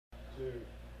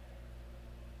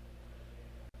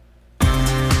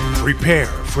Prepare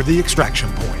for the extraction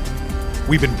point.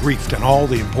 We've been briefed on all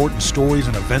the important stories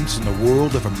and events in the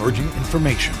world of emerging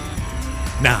information.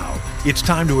 Now, it's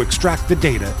time to extract the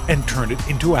data and turn it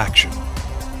into action.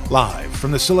 Live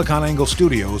from the SiliconAngle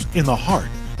studios in the heart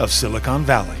of Silicon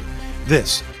Valley,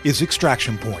 this is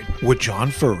Extraction Point with John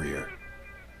Furrier.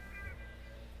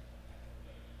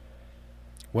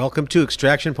 Welcome to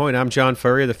Extraction Point. I'm John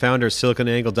Furrier, the founder of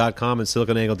SiliconAngle.com and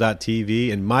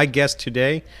SiliconAngle.tv. And my guest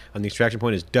today on the Extraction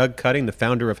Point is Doug Cutting, the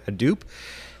founder of Hadoop.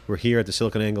 We're here at the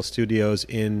SiliconAngle studios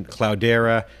in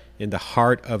Cloudera, in the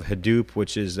heart of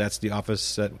Hadoop, that's the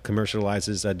office that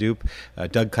commercializes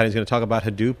Hadoop. Doug Cutting is going to talk about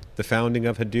Hadoop, the founding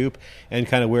of Hadoop, and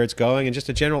kind of where it's going, and just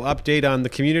a general update on the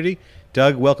community.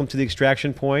 Doug, welcome to the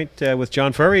Extraction Point with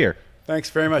John Furrier.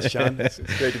 Thanks very much, John. It's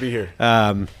great to be here.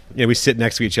 We sit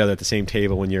next to each other at the same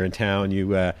table when you're in town.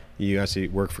 You actually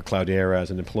work for Cloudera as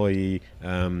an employee,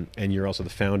 and you're also the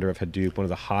founder of Hadoop, one of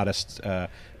the hottest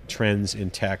trends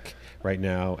in tech right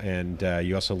now. And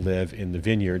you also live in the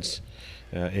vineyards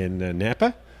in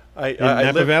Napa.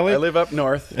 Napa Valley. I live up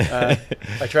north.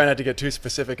 I try not to get too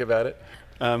specific about it.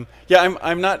 I'm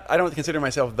not. I don't consider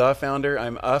myself the founder.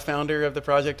 I'm a founder of the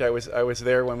project. I was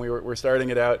there when we were starting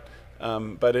it out.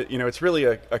 But it's really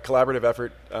a collaborative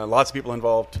effort. Lots of people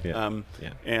involved.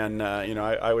 And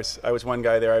I was one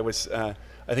guy there.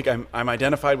 I think I'm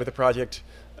identified with the project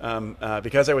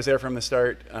because I was there from the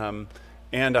start,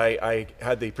 and I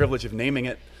had the privilege of naming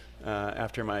it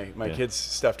after my kid's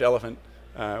stuffed elephant,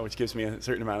 which gives me a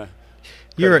certain amount of.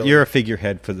 You're a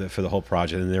figurehead for the whole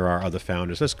project, and there are other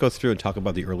founders. Let's go through and talk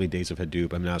about the early days of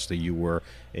Hadoop. I mean, obviously you were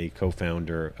a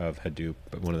co-founder of Hadoop,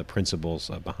 but one of the principles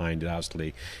behind it,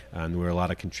 obviously, and there were a lot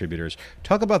of contributors.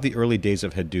 Talk about the early days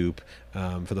of Hadoop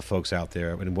for the folks out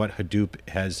there and what Hadoop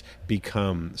has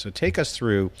become. So take us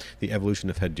through the evolution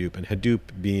of Hadoop, and Hadoop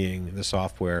being the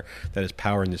software that is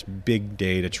powering this big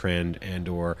data trend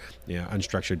or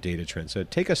unstructured data trend. So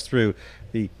take us through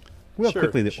the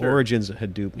quickly, the origins of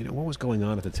Hadoop, what was going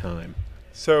on at the time?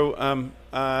 So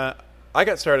I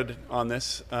got started on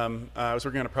this. I was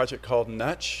working on a project called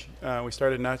Nutch. We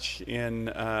started Nutch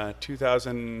in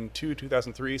 2002,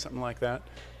 2003, something like that,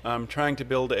 trying to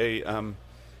build a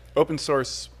open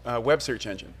source web search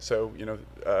engine. So,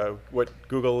 what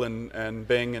Google and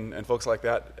Bing and folks like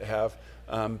that have,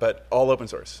 but all open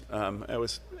source. It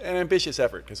was an ambitious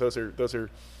effort because those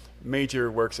are major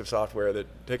works of software that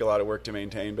take a lot of work to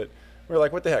maintain, but we're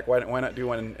like, what the heck, why not do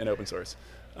one in open source?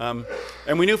 And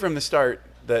we knew from the start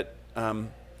that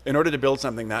in order to build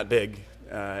something that big,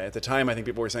 at the time I think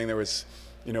people were saying there was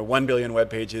 1 billion web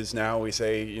pages. Now we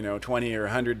say 20 or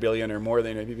 100 billion or more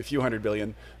than maybe a few hundred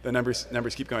billion. The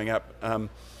numbers keep going up,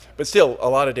 but still a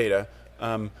lot of data.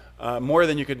 More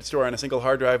than you could store on a single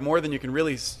hard drive, more than you can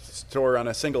really store on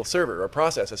a single server or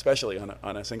process, especially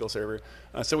on a single server.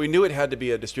 So we knew it had to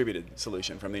be a distributed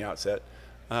solution from the outset.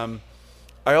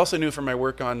 I also knew from my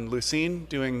work on Lucene,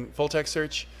 doing full text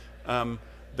search,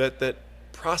 that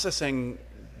processing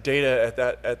data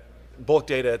at bulk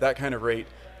data at that kind of rate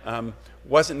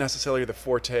wasn't necessarily the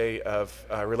forte of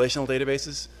relational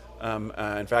databases.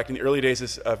 In fact, in the early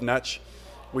days of Nutch,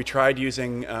 we tried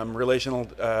using relational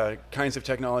kinds of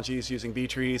technologies, using B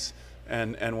trees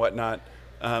and whatnot,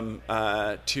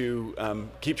 to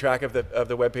keep track of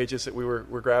the web pages that we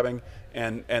were grabbing,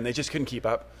 and they just couldn't keep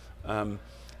up.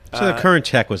 So the current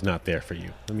tech was not there for you.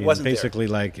 I mean, wasn't basically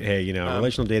there. Like, hey,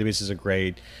 relational databases are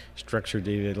great, structured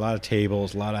data, a lot of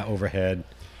tables, a lot of overhead.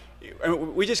 I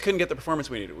mean, we just couldn't get the performance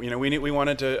we needed. We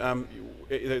wanted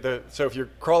to. So if you're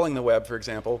crawling the web, for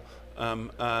example,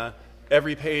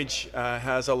 every page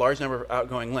has a large number of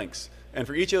outgoing links, and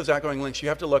for each of those outgoing links, you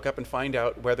have to look up and find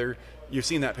out whether you've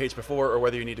seen that page before or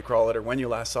whether you need to crawl it or when you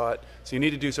last saw it. So you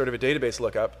need to do sort of a database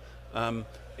lookup,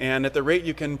 and at the rate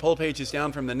you can pull pages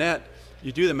down from the net,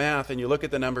 you do the math and you look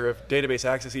at the number of database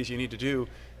accesses you need to do,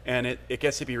 and it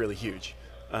gets to be really huge.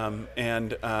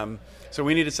 So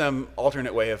we needed some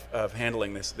alternate way of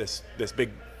handling this big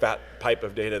fat pipe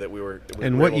of data that we were.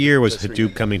 And what year was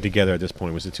Hadoop coming together at this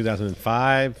point? Was it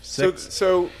 2005, 6?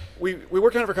 So we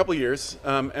worked on it for a couple of years,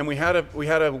 and we had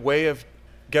a way of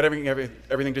getting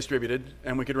everything distributed,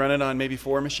 and we could run it on maybe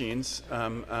 4 machines,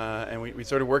 and we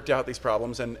sort of worked out these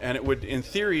problems, and it would, in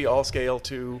theory, all scale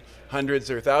to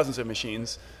hundreds or thousands of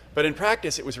machines. But in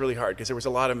practice, it was really hard because there was a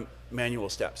lot of manual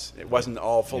steps. It wasn't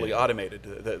all fully automated.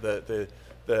 The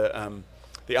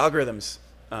algorithms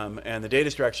and the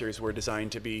data structures were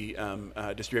designed to be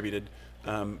distributed,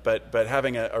 but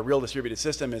having a real distributed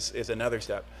system is another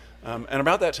step. And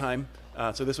about that time,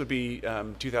 so this would be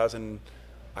 2000.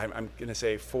 I'm going to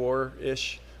say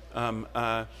 4-ish.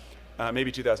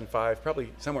 maybe 2005,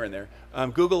 probably somewhere in there,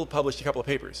 Google published a couple of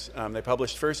papers. They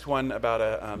published first one about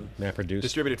a MapReduce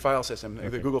distributed file system,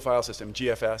 the Google file system,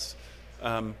 GFS.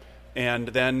 And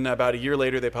then about a year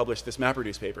later, they published this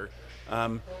MapReduce paper.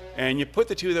 And you put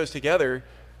the two of those together,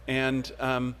 and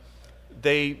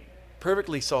they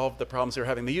perfectly solved the problems they were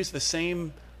having. They used the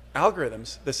same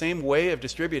algorithms, the same way of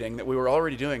distributing that we were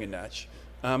already doing in Nutch,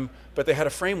 but they had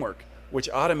a framework which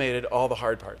automated all the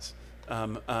hard parts,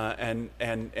 and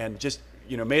just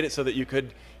made it so that you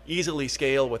could easily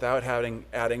scale without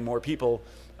adding more people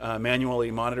manually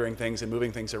monitoring things and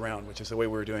moving things around, which is the way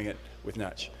we were doing it with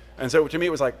Nutch. And so to me, it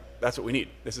was like, that's what we need.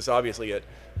 This is obviously it.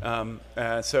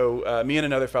 So me and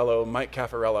another fellow, Mike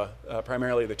Caffarella,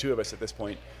 primarily the two of us at this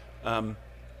point,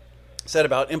 set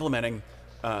about implementing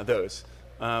those.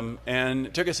 And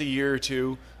it took us a year or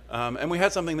two, and we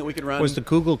had something that we could run. Was the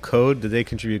Google code, did they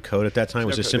contribute code at that time?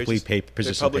 Was it simply paper?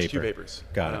 They published two papers.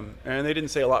 Got it. And they didn't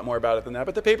say a lot more about it than that,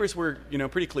 but the papers were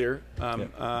pretty clear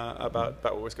about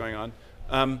what was going on.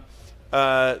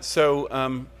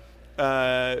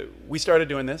 We started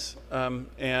doing this,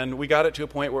 and we got it to a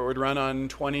point where it would run on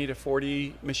 20 to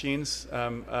 40 machines.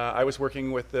 I was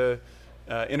working with the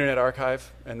Internet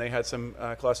Archive, and they had some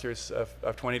clusters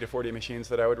of 20 to 40 machines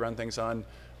that I would run things on.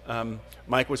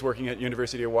 Mike was working at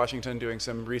University of Washington doing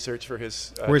some research for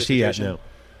his Where's he at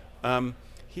now?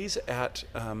 He's at,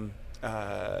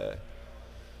 oh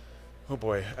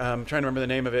boy, I'm trying to remember the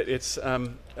name of it. It's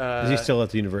is he still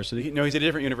at the university? No, he's at a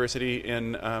different university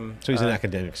in. So he's an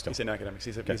academic still. He's in academics.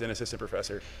 He's an assistant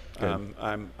professor. Good.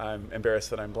 I'm embarrassed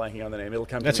that I'm blanking on the name. It'll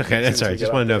come. That's to me okay. as That's soon all as right. we Just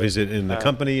get want to know off if he's in the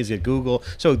company. Is it Google?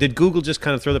 So did Google just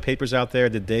kind of throw the papers out there?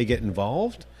 Did they get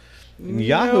involved?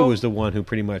 Yahoo was the one who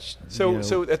pretty much.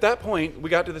 So at that point, we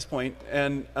got to this point,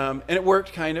 and it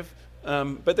worked kind of,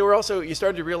 but there were also, you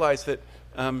started to realize that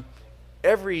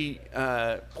every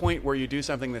point where you do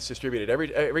something that's distributed,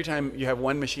 every time you have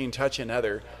one machine touch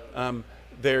another,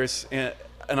 there's an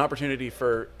opportunity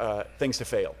for things to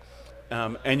fail,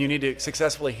 and you need to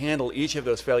successfully handle each of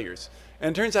those failures.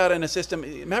 And it turns out in a system,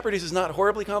 MapReduce is not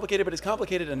horribly complicated, but it's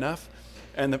complicated enough.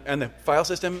 And the file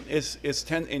system is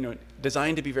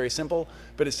designed to be very simple,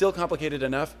 but it's still complicated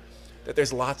enough that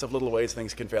there's lots of little ways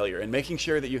things can failure. And making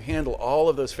sure that you handle all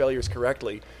of those failures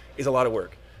correctly is a lot of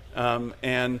work.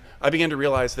 And I began to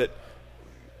realize that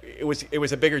it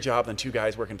was a bigger job than two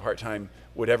guys working part-time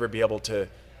would ever be able to,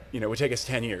 it would take us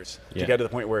 10 years to get to the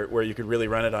point where you could really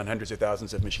run it on hundreds of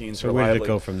thousands of machines reliably. So where did it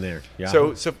go from there?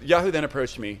 Yahoo? So Yahoo then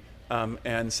approached me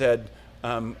and said,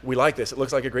 we like this. It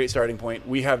looks like a great starting point.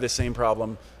 We have this same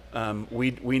problem.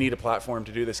 We need a platform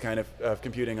to do this kind of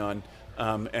computing on.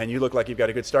 And you look like you've got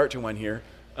a good start to one here.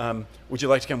 Would you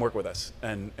like to come work with us?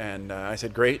 And I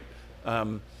said, great.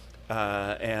 And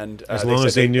as long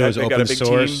as they knew it was open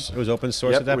source, it was open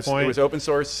source at that point? It was open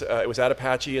source. It was at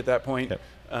Apache at that point. Yep.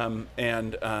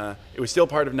 And it was still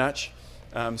part of Nutch.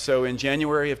 So in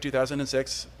January of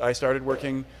 2006, I started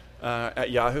working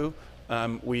at Yahoo.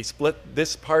 We split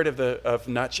this part of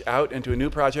Nutch out into a new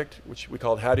project, which we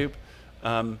called Hadoop.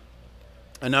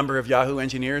 A number of Yahoo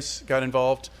engineers got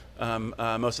involved.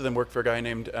 Most of them worked for a guy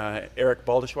named Eric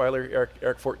Baldeschweiler,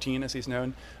 Eric 14 as he's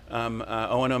known,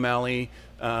 Owen O'Malley,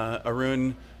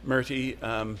 Arun Murthy,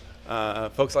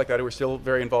 folks like that who were still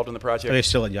very involved in the project. Are they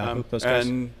still at Yahoo, those guys?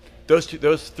 And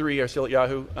those three are still at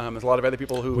Yahoo. There's a lot of other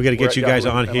people who. We got to get you guys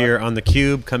Yahoo on here on the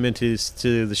Cube. Come into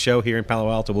the show here in Palo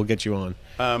Alto. We'll get you on.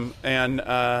 So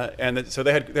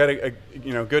they had a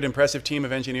good, impressive team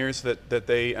of engineers that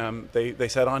they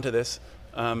set onto this,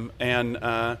 and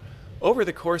over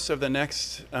the course of the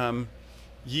next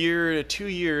year to 2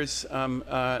 years,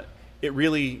 it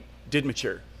really did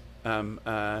mature.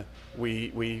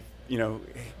 We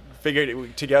figured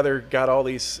it together, got all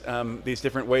these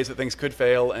different ways that things could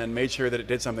fail, and made sure that it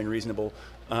did something reasonable.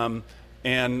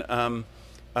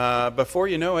 Before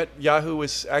you know it, Yahoo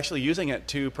was actually using it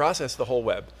to process the whole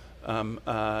web.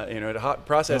 To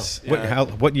process.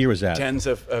 What year was that? Tens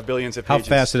of billions of pages. How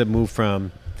fast did it move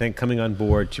from coming on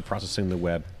board to processing the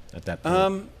web at that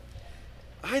point?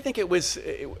 I think it was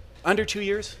under 2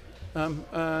 years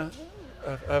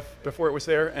before it was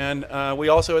there, and we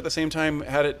also at the same time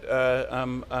had it.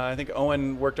 I think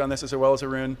Owen worked on this as well as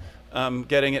Arun,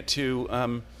 getting it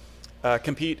to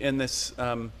compete in this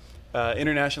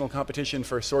international competition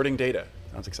for sorting data.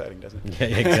 Sounds exciting, doesn't it?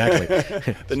 Yeah,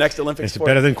 exactly. The next Olympic it's sport.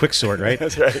 Better than Quicksort, right?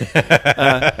 That's right.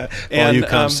 All you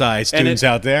comp sci students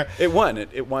out there. It won.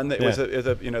 It won. It was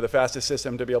the fastest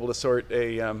system to be able to sort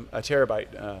a terabyte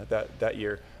that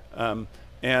year.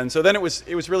 And so then it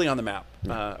was really on the map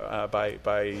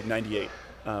by '98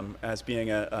 as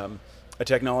being a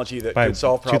technology that could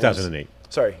solve problems. 2008.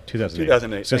 sorry, 2008. 2008. I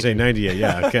was going to say 98.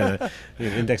 Yeah, kind of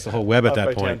indexed the whole web at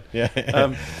that point.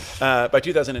 10. Yeah. By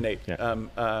 2008,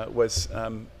 Yeah.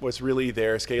 was really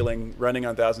there, scaling, running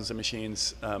on thousands of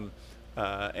machines, and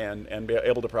be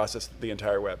able to process the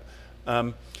entire web.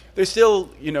 There's still,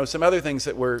 some other things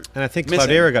that were And I think missing.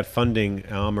 Cloudera got funding.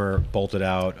 Almer bolted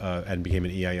out and became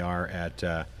an EIR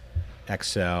at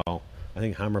Excel. I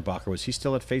think Hammerbacher, was he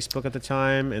still at Facebook at the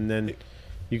time? And then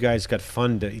you guys got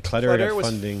funded. Cloudera got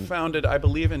funding. Was founded, I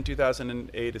believe, in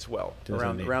 2008 as well,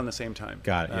 2008. around the same time.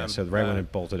 Got it. Yeah. So right when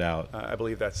it bolted out. I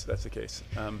believe that's the case.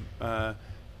 So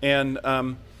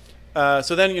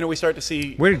then, we start to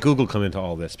see. Where did Google come into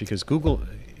all this? Because Google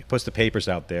puts the papers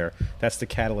out there. That's the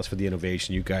catalyst for the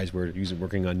innovation. You guys were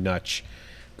working on Nutch.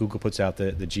 Google puts out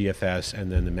the GFS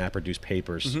and then the MapReduce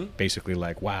papers. Basically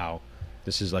like, wow,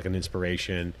 this is like an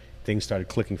inspiration. Things started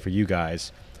clicking for you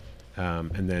guys.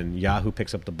 And then Yahoo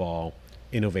picks up the ball,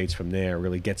 innovates from there,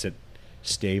 really gets it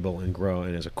stable and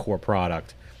growing as a core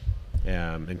product.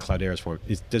 And Cloudera's formed.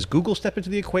 Does Google step into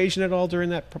the equation at all during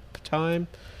that time?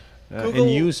 Google,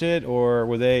 and use it, or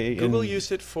were they? Google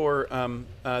used it for.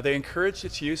 They encouraged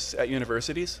its use at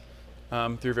universities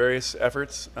through various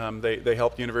efforts. They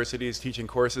helped universities teaching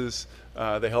courses.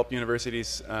 They helped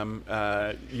universities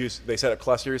They set up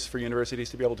clusters for universities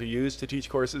to be able to use to teach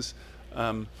courses,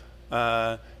 and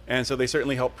so they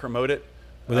certainly helped promote it.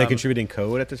 Were they contributing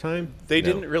code at the time? They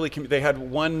didn't really. They had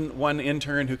one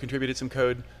intern who contributed some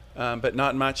code, but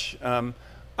not much.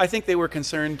 I think they were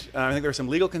concerned. I think there were some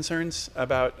legal concerns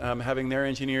about having their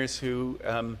engineers who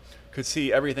could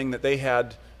see everything that they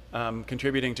had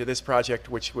contributing to this project,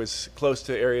 which was close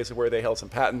to areas where they held some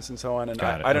patents and so on. And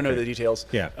I don't know the details.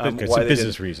 Yeah, why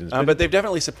business reasons. But they've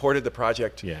definitely supported the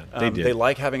project. Yeah, they did. They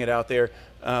like having it out there.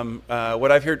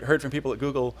 What I've heard from people at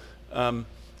Google that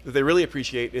they really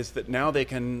appreciate is that now they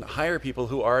can hire people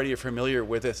who already are familiar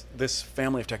with this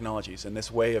family of technologies and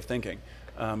this way of thinking.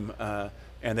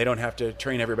 And they don't have to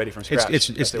train everybody from scratch.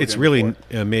 It's really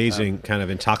amazing, kind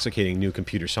of intoxicating new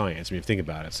computer science. I mean, if you think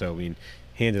about it. So,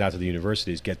 hand it out to the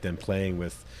universities, get them playing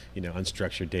with,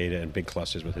 unstructured data and big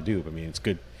clusters with Hadoop. I mean, it's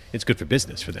good. It's good for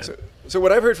business for them. So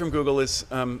what I've heard from Google is,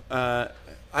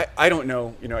 I don't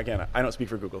know. Again, I don't speak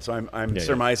for Google, so I'm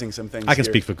surmising some things. I can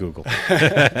here. speak for Google.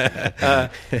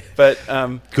 But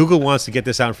Google wants to get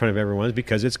this out in front of everyone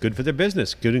because it's good for their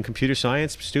business. Good in computer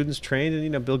science, students trained,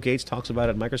 and Bill Gates talks about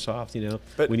it at Microsoft.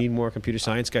 But we need more computer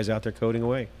science guys out there coding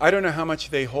away. I don't know how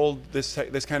much they hold this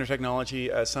kind of technology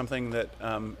as something that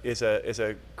is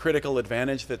a critical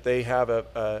advantage that they have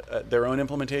their own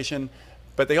implementation.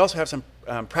 But they also have some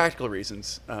practical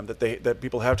reasons that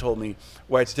people have told me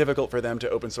why it's difficult for them to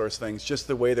open source things, just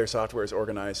the way their software is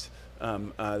organized.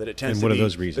 That it tends to be. And what are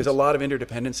those reasons? There's a lot of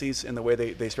interdependencies in the way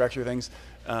they structure things,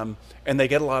 and they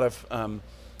get a lot of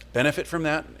benefit from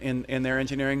that in their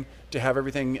engineering to have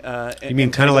everything. You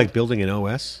mean kind of like building an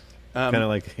OS? Kind of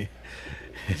like.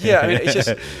 Yeah, I mean,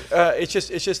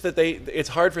 it's just that it's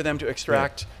hard for them to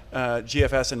extract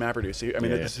GFS and MapReduce. I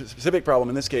mean, it's a specific problem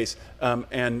in this case,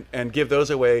 and give those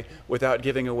away without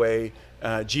giving away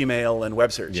Gmail and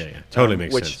web search. Yeah, totally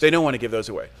makes sense. Which they don't want to give those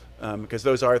away because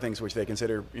those are things which they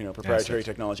consider proprietary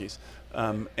technologies,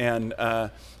 and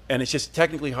it's just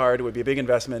technically hard. It would be a big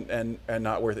investment and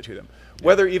not worth it to them.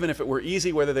 Whether even if it were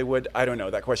easy, whether they would, I don't know.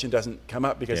 That question doesn't come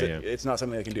up because it's not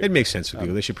something they can do. It makes sense for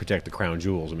Google. They should protect the crown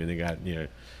jewels. I mean, they got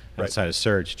outside of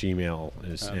search, Gmail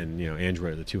and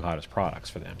Android are the two hottest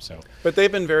products for them. So, but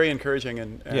they've been very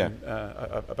encouraging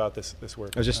about this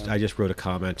work. I just wrote a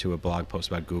comment to a blog post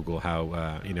about Google how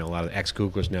a lot of the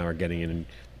ex-Googlers now are getting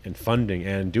in funding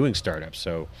and doing startups.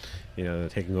 So, they're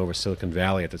taking over Silicon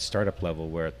Valley at the startup level,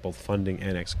 where it's both funding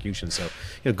and execution. So,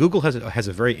 Google has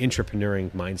a very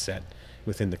entrepreneurial mindset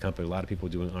within the company. A lot of people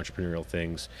doing entrepreneurial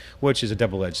things, which is a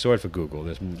double-edged sword for Google.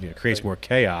 There's creates more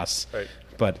chaos,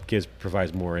 but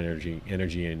provides more energy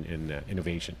and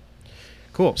innovation.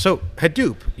 Cool. So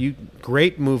Hadoop,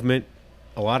 great movement.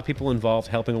 A lot of people involved,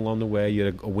 helping along the way. You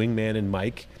had a wingman in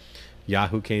Mike.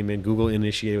 Yahoo came in. Google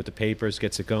initiated with the papers,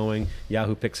 gets it going.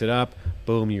 Yahoo picks it up.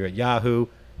 Boom, you're at Yahoo.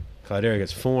 Cloudera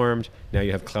gets formed. Now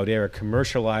you have Cloudera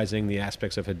commercializing the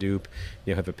aspects of Hadoop.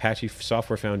 You have Apache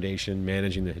Software Foundation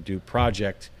managing the Hadoop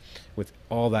project with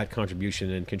all that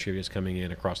contribution and contributors coming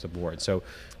in across the board. So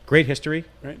great history.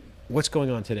 Right. What's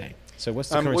going on today? So what's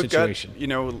the current situation? We've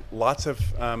got, lots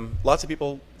of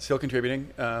people still contributing,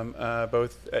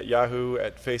 both at Yahoo,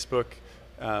 at Facebook,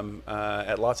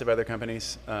 at lots of other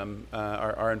companies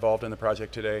are involved in the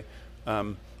project today.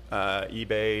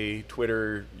 eBay,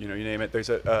 Twitter, you name it. There's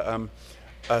a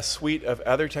suite of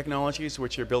other technologies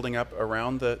which are building up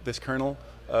around this kernel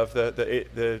of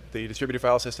the distributed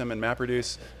file system and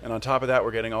MapReduce, and on top of that,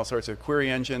 we're getting all sorts of query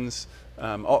engines.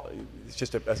 It's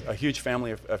just a huge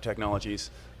family of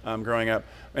technologies growing up.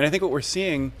 And I think what we're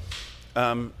seeing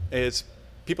is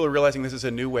people are realizing this is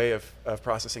a new way of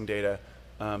processing data,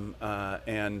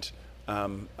 and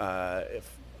it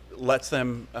lets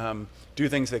them do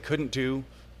things they couldn't do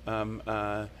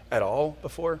at all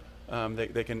before.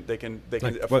 They can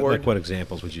afford. Like what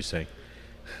examples would you say?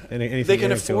 Anything they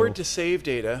can afford to save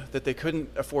data that they couldn't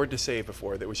afford to save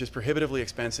before. That was just prohibitively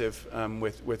expensive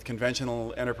with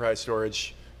conventional enterprise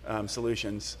storage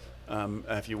solutions.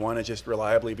 If you want to just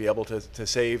reliably be able to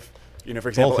save, for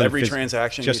example, every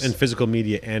transaction. Just in physical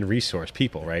media and resource,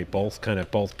 people, right? Both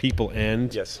people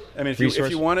and yes. I mean, if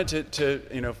resource? you wanted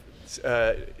to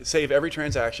save every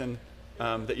transaction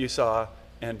that you saw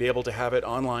and be able to have it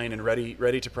online and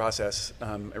ready to process,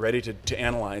 ready to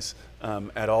analyze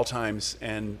at all times,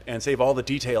 and save all the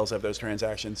details of those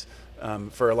transactions,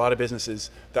 for a lot of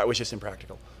businesses, that was just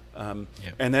impractical. And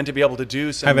then to be able to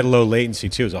do some... Have it low latency,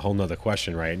 too, is a whole nother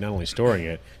question, right? Not only storing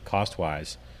it,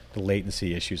 cost-wise, the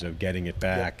latency issues of getting it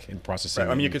back and processing.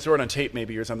 Right. I mean, you could store it on tape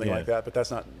maybe or something like that, but that's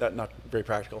not very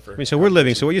practical for. I mean, so what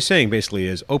you're saying basically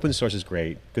is open source is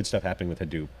great, good stuff happening with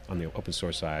Hadoop on the open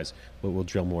source side. We'll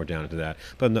drill more down into that.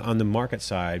 But on the market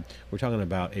side, we're talking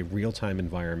about a real-time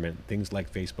environment. Things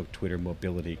like Facebook, Twitter,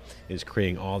 mobility is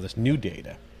creating all this new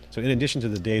data. So in addition to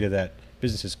the data that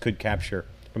businesses could capture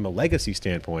from a legacy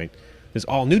standpoint, there's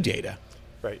all new data.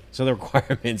 Right. So the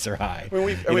requirements are high. I mean,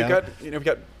 we've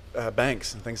got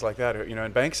banks and things like that,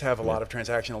 and banks have a lot of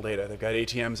transactional data. They've got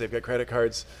ATMs, they've got credit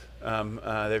cards,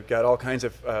 they've got all kinds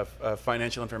of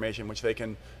financial information which they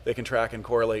can track and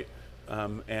correlate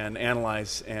and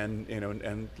analyze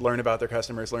and learn about their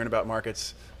customers, learn about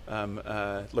markets,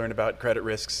 learn about credit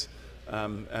risks.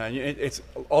 It's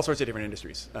all sorts of different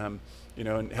industries. In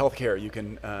healthcare, you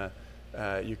can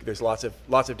there's lots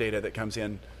of data that comes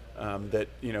in. That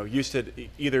used to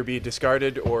either be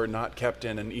discarded or not kept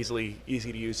in an easy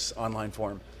to use online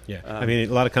form. Yeah, I mean,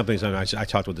 a lot of companies. I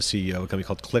talked with the CEO of a company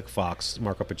called ClickFox,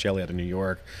 Marco Pacelli out of New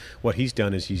York. What he's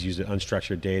done is he's used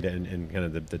unstructured data and kind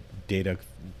of the data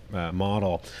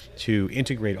model to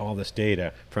integrate all this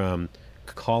data from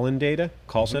call-in data,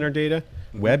 call center data,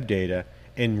 web data,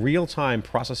 in real time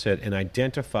process it and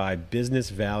identify business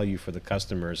value for the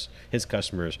customers, his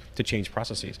customers, to change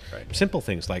processes. Right. Simple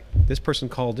things like this person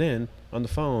called in on the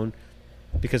phone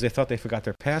because they thought they forgot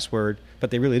their password,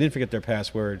 but they really didn't forget their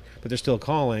password, but they're still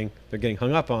calling, they're getting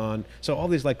hung up on. So all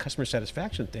these like customer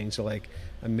satisfaction things are like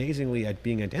amazingly at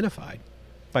being identified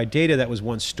by data that was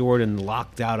once stored and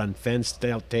locked out on fenced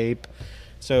out tape.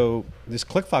 So this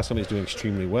ClickFox company is doing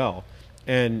extremely well.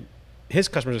 And his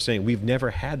customers are saying, we've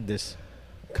never had this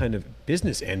kind of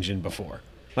business engine before,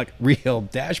 like real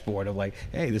dashboard of like,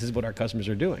 hey, this is what our customers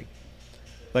are doing.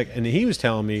 And he was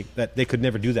telling me that they could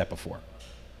never do that before.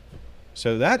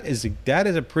 So that is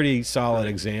a pretty solid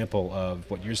example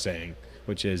of what you're saying,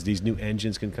 which is these new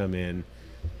engines can come in,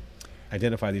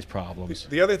 identify these problems.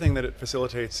 The other thing that it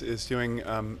facilitates is doing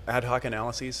ad hoc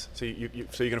analyses. So you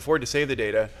can afford to save the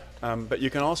data, but you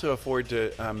can also afford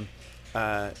to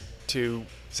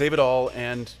save it all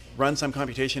and run some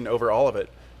computation over all of it.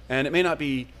 And it may not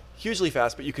be hugely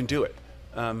fast, but you can do it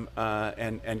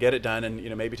and get it done.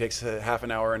 And maybe it takes half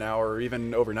an hour, or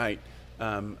even overnight.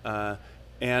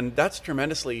 And that's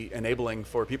tremendously enabling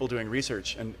for people doing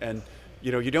research. And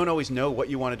you don't always know what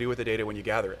you want to do with the data when you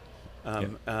gather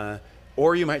it.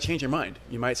 Or you might change your mind.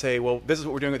 You might say, well, this is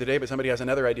what we're doing with the data, but somebody has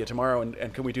another idea tomorrow,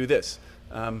 and can we do this?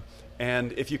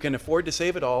 And if you can afford to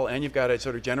save it all, and you've got a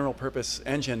sort of general purpose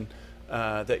engine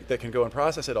that can go and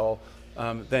process it all,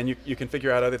 then you can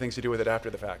figure out other things to do with it after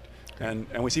the fact.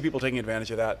 And we see people taking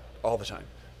advantage of that all the time.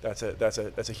 That's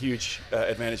a huge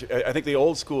advantage. I think the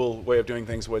old school way of doing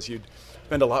things was you'd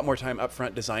spend a lot more time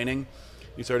upfront designing.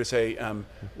 You sort of say,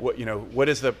 what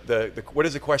is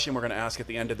the question we're going to ask at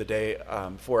the end of the day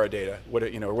for our data? What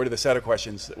are the set of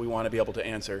questions that we want to be able to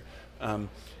answer?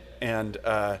 And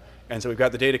so we've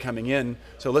got the data coming in.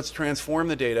 So let's transform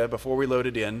the data before we load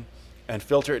it in, and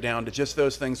filter it down to just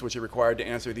those things which are required to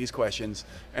answer these questions,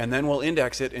 and then we'll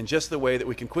index it in just the way that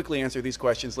we can quickly answer these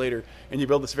questions later, and you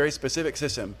build this very specific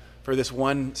system for this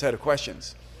one set of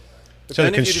questions. But so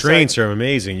the constraints are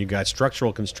amazing. You've got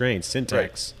structural constraints,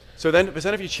 syntax. Right. So then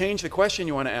if you change the question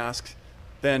you want to ask,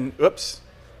 then oops,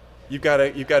 you've got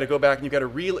to go back and you've got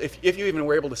to if you even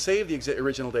were able to save the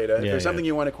original data, if there's something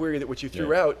you want to query which you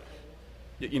threw out,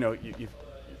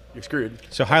 you're screwed.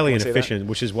 So highly inefficient,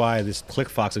 which is why this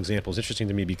ClickFox example is interesting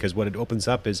to me, because what it opens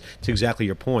up is, to exactly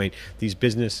your point, these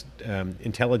business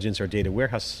intelligence or data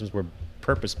warehouse systems were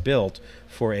purpose-built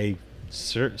for a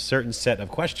certain set of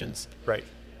questions. Right.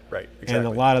 Exactly. And a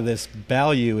lot of this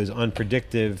value is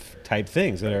unpredictive type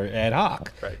things that are ad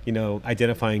hoc. Right.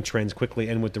 Identifying trends quickly,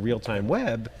 and with the real-time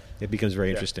web, it becomes very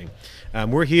interesting.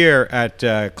 We're here at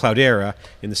Cloudera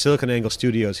in the SiliconAngle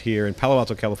studios here in Palo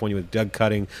Alto, California, with Doug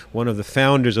Cutting, one of the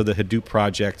founders of the Hadoop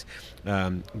project.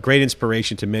 Great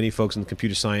inspiration to many folks in the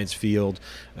computer science field.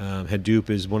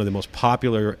 Hadoop is one of the most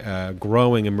popular,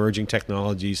 growing, emerging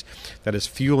technologies that is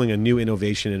fueling a new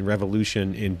innovation and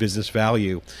revolution in business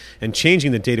value and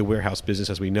changing the data warehouse business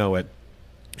as we know it,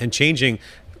 and changing,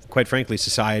 quite frankly,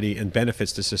 society and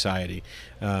benefits to society.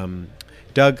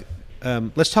 Doug,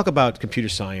 let's talk about computer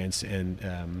science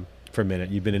and for a minute.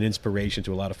 You've been an inspiration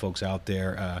to a lot of folks out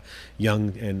there,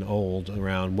 young and old,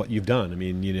 around what you've done. I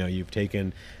mean, you've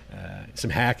taken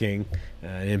some hacking,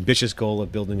 an ambitious goal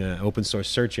of building an open source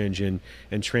search engine,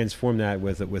 and transformed that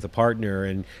with a partner,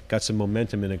 and got some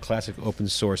momentum in a classic open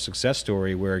source success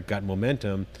story where it got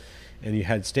momentum, and you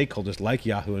had stakeholders like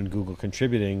Yahoo and Google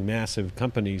contributing, massive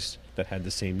companies that had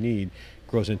the same need,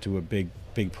 grows into a big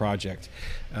project.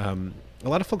 A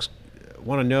lot of folks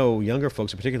want to know, younger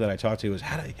folks in particular that I talk to, is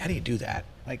how do you do that?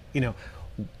 Like, you've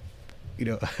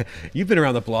been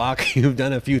around the block, you've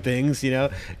done a few things, you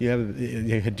have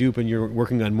Hadoop and you're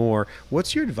working on more.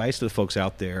 What's your advice to the folks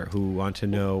out there who want to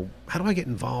know, how do I get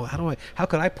involved? How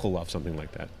could I pull off something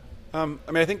like that?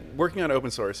 I think working on open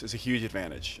source is a huge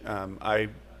advantage. I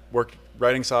worked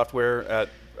writing software at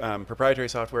proprietary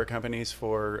software companies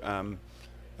for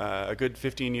a good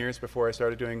 15 years before I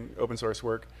started doing open source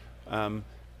work.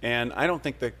 And I don't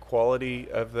think the quality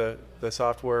of the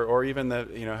software, or even the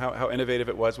how innovative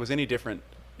it was any different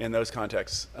in those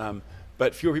contexts.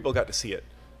 But fewer people got to see it.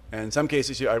 And in some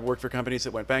cases, I worked for companies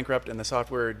that went bankrupt, and the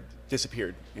software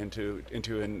disappeared into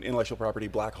an intellectual property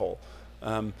black hole.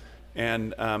 When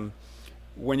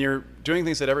you're doing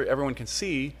things that everyone can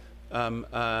see,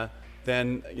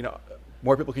 then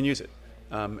more people can use it,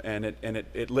 and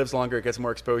it lives longer, it gets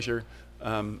more exposure,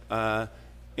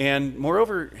 and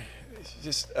moreover,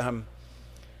 just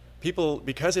people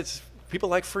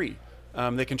like free.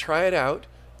 They can try it out.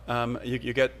 You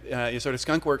get you sort of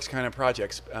skunkworks kind of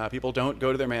projects. People don't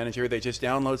go to their manager; they just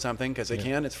download something because they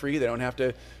can. It's free. They don't have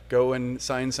to go and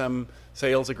sign some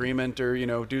sales agreement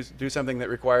or do something that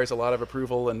requires a lot of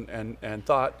approval and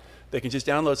thought. They can just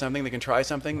download something. They can try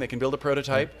something. They can build a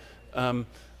prototype, and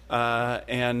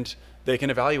they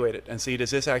can evaluate it and see, does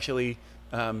this actually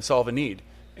solve a need?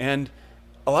 And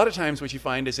a lot of times what you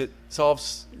find is it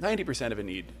solves 90% of a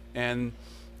need,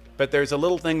 but there's a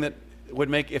little thing that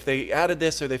would make, if they added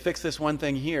this or they fixed this one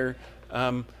thing here,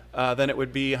 then it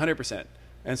would be 100%.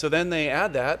 And so then they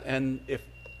add that, and if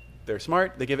they're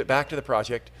smart, they give it back to the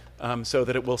project so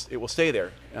that it will stay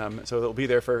there, so it'll be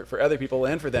there for other people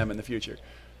and for them in the future.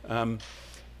 The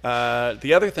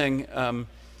other thing.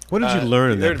 What did you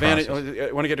learn in that process?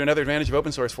 I want to get to another advantage of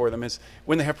open source for them is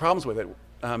when they have problems with it.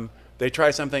 They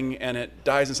try something and it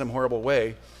dies in some horrible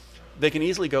way, they can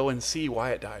easily go and see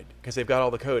why it died because they've got all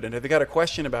the code. And if they've got a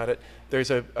question about it, there's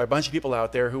a bunch of people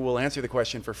out there who will answer the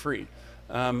question for free.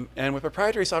 And with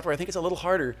proprietary software, I think it's a little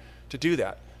harder to do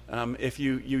that. If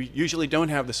you usually don't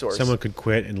have the source. Someone could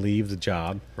quit and leave the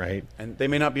job, right? And they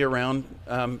may not be around,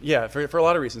 for a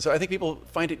lot of reasons. So I think people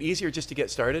find it easier just to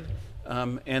get started.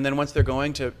 And then once they're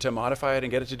going to modify it and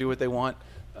get it to do what they want.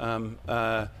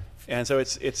 And so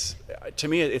it's to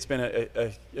me, it's been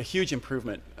a huge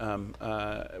improvement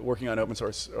working on open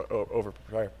source over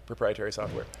proprietary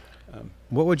software.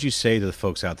 What would you say to the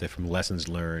folks out there from lessons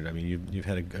learned? I mean, you've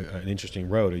had an interesting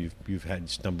road, or you've had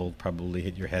probably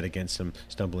hit your head against some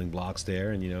stumbling blocks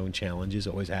there, and challenges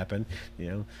always happen.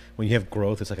 When you have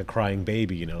growth, it's like a crying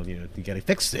baby. You got to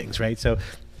fix things, right? So,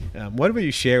 what would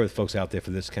you share with folks out there for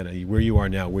this kind of where you are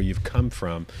now, where you've come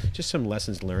from? Just some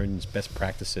lessons learned, best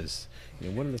practices.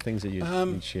 What are the things that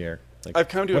you'd share? Like, I've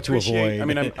come to appreciate. To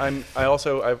avoid. I mean, I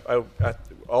also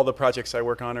all the projects I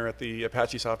work on are at the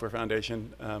Apache Software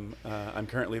Foundation. I'm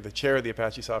currently the chair of the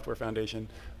Apache Software Foundation,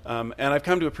 and I've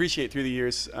come to appreciate through the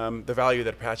years the value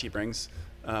that Apache brings.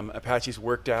 Apache's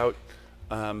worked out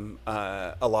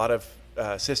a lot of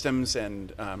systems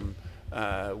and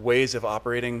ways of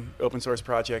operating open source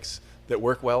projects that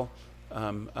work well.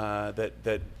 Where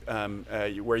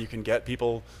you can get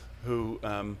people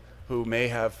who may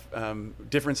have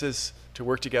differences to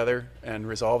work together and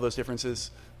resolve those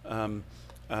differences,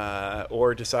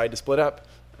 or decide to split up,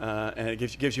 and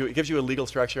it gives you a legal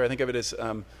structure. I think of it as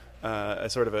a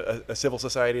sort of a civil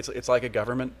society. It's like a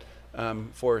government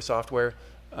for software,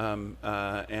 and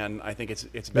I think it's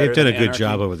better. They've done than a good anarchy.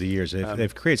 job over the years.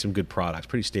 They've created some good products,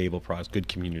 pretty stable products, good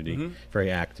community,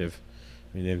 very active.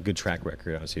 I mean, they have a good track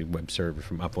record, obviously, web server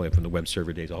from the web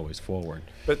server days always forward.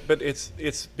 But it's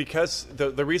because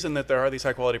the reason that there are these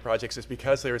high quality projects is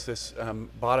because there's this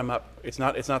bottom up. It's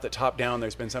not that top down.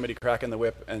 There's been somebody cracking the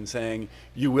whip and saying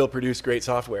you will produce great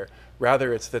software.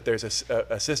 Rather, it's that there's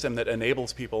a system that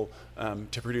enables people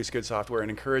to produce good software and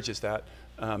encourages that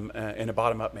in a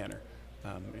bottom up manner.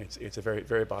 It's a very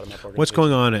very bottom up organization. What's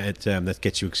going on at that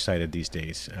gets you excited these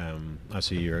days?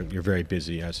 Obviously, you're very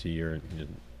busy. Obviously, you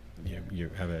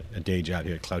have a day job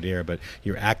here at Cloudera, but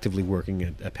you're actively working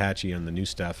at Apache on the new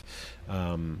stuff.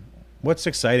 What's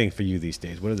exciting for you these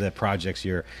days? What are the projects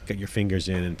you're got your fingers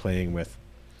in and playing with?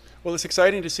 Well, it's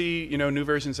exciting to see new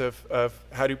versions of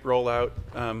Hadoop roll out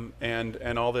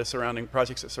and all the surrounding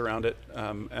projects that surround it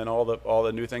and all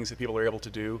the new things that people are able to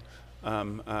do.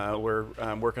 We're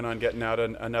working on getting out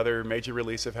another major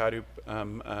release of Hadoop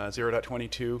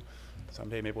 0.22.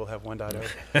 Someday maybe we'll have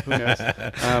 1.0. Who knows?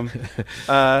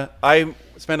 I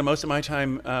spend most of my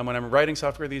time when I'm writing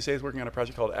software these days working on a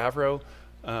project called Avro,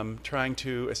 trying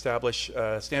to establish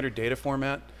a standard data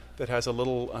format that has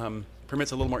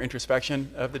permits a little more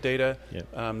introspection of the data. Yep.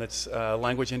 That's a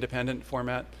language independent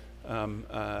format.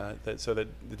 So that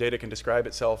the data can describe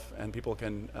itself and people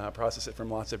can process it from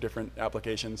lots of different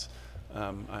applications.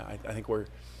 I think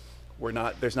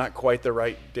there's not quite the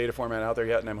right data format out there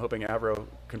yet, and I'm hoping Avro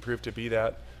can prove to be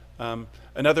that.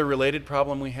 Another related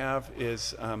problem we have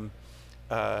is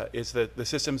the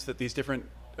systems that these different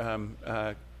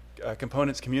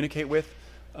components communicate with.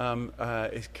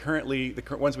 Is currently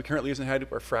the ones we currently use in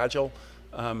Hadoop are fragile.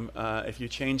 If you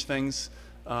change things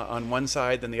on one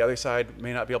side, then the other side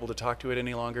may not be able to talk to it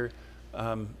any longer,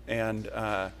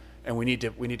 and we need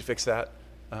to fix that.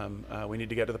 We need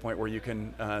to get to the point where you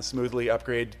can smoothly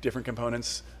upgrade different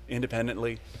components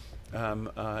independently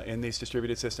in these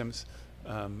distributed systems,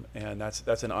 and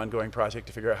that's an ongoing project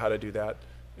to figure out how to do that,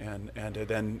 and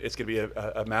then it's going to be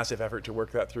a massive effort to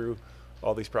work that through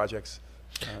all these projects.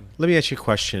 Let me ask you a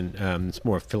question. It's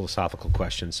more a philosophical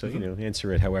question, so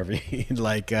answer it however you'd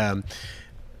like.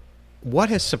 What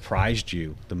has surprised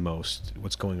you the most?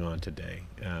 What's going on today?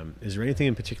 Is there anything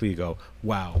in particular you go,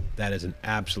 "Wow, that is an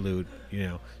absolute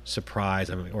surprise"?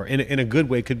 I mean, or in a good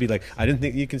way, it could be like, "I didn't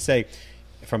think." You can say,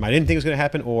 "From I didn't think it was going to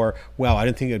happen," or "Wow, I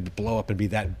didn't think it'd blow up and be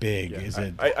that big."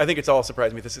 Yeah, I think it's all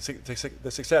surprised me.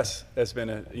 The success has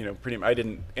been pretty. I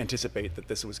didn't anticipate that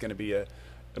this was going to be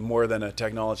more than a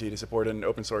technology to support an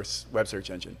open source web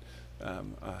search engine.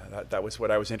 That was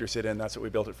what I was interested in. That's what we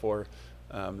built it for.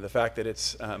 The fact that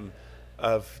it's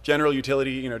of general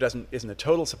utility, isn't a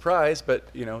total surprise, but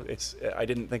I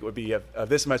didn't think it would be of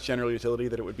this much general utility,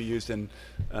 that it would be used in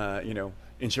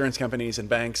insurance companies and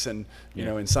banks and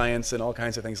in science and all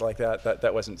kinds of things like that.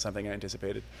 That wasn't something I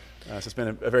anticipated. So it's been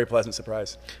a very pleasant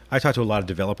surprise. I talk to a lot of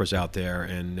developers out there,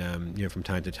 and from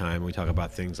time to time we talk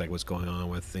about things like what's going on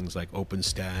with things like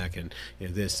OpenStack and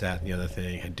this, that, and the other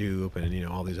thing, Hadoop, and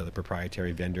all these other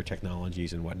proprietary vendor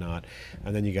technologies and whatnot.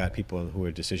 And then you got people who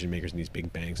are decision makers in these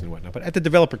big banks and whatnot. But at the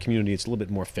developer community, it's a little bit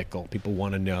more fickle. People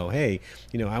want to know, hey,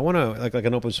 I want to like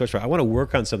an open source. I want to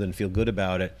work on something and feel good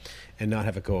about it, and not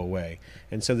have it go away.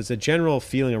 And so there's a general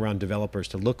feeling around developers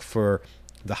to look for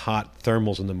the hot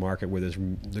thermals in the market where there's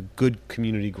the good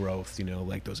community growth,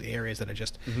 like those areas that are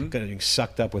just getting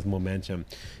sucked up with momentum.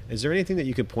 Is there anything that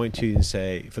you could point to and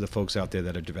say for the folks out there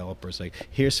that are developers, like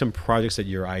here's some projects that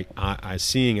you're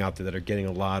seeing out there that are getting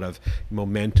a lot of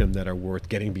momentum that are worth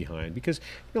getting behind? Because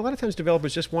a lot of times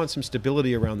developers just want some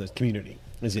stability around the community.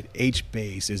 Is it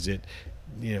HBase? Is it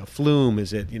Flume?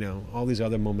 Is it all these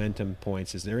other momentum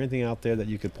points? Is there anything out there that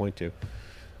you could point to?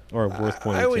 Or worth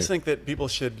pointing I always to? think that people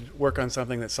should work on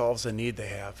something that solves a need they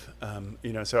have.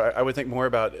 So I would think more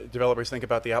about developers think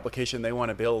about the application they want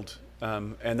to build,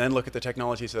 and then look at the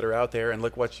technologies that are out there and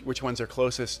look which ones are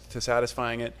closest to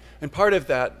satisfying it. And part of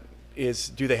that is,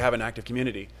 do they have an active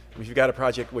community? If you've got a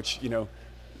project which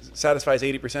satisfies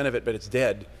 80% of it, but it's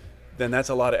dead, then that's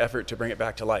a lot of effort to bring it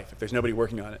back to life if there's nobody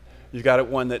working on it. You've got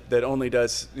one that only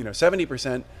does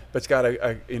 70%, but it's got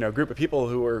a group of people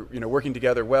who are working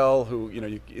together well, who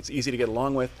it's easy to get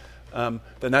along with. Then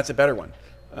that's a better one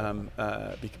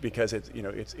because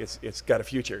it's got a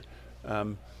future.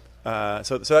 So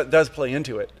that does play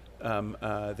into it.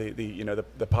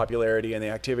 The popularity and the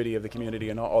activity of the community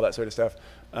and all that sort of stuff.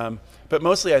 But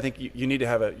mostly, I think you need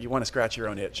to you want to scratch your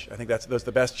own itch. I think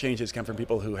the best changes come from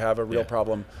people who have a real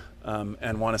problem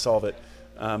and want to solve it.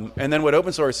 And then what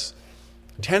open source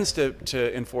tends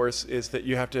to enforce is that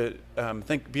you have to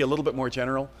be a little bit more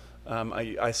general.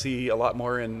 I see a lot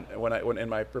more in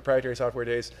my proprietary software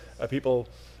days people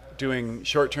doing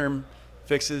short-term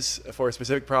fixes for a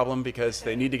specific problem because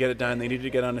they need to get it done. They need to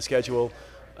get on a schedule.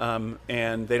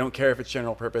 and they don't care if it's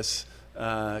general purpose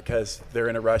because they're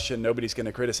in a rush and nobody's going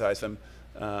to criticize them.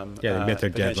 They met their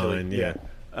deadline. Yeah.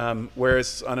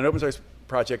 Whereas on an open source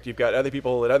project, you've got other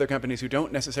people at other companies who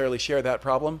don't necessarily share that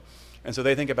problem, and so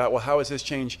they think about, well, how is this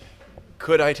change?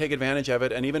 Could I take advantage of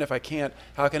it? And even if I can't,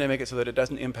 how can I make it so that it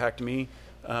doesn't impact me?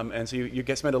 And so you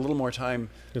get spend a little more time.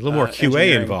 There's a little more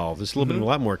QA involved. There's a little bit, a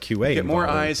lot more QA. Get involved. more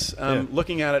eyes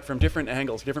looking at it from different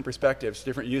angles, different perspectives,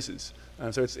 different uses.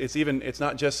 So it's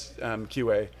not just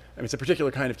QA. I mean, it's a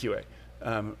particular kind of QA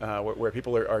where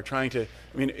people are trying to.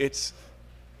 I mean, it's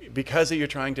because you're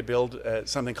trying to build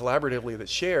something collaboratively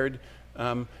that's shared.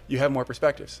 You have more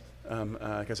perspectives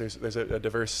because there's a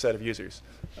diverse set of users.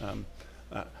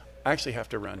 I actually have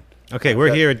to run. Okay,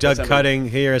 we're here. Doug Cutting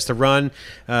here has to run.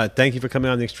 Thank you for coming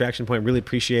on the Extraction Point. Really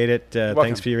appreciate it.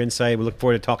 Thanks for your insight. We look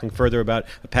forward to talking further about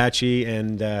Apache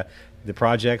and the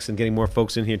projects and getting more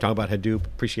folks in here talking about Hadoop.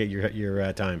 Appreciate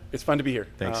your time. It's fun to be here.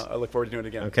 Thanks. I look forward to doing it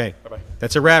again. Okay. Bye-bye.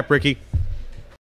 That's a wrap, Ricky.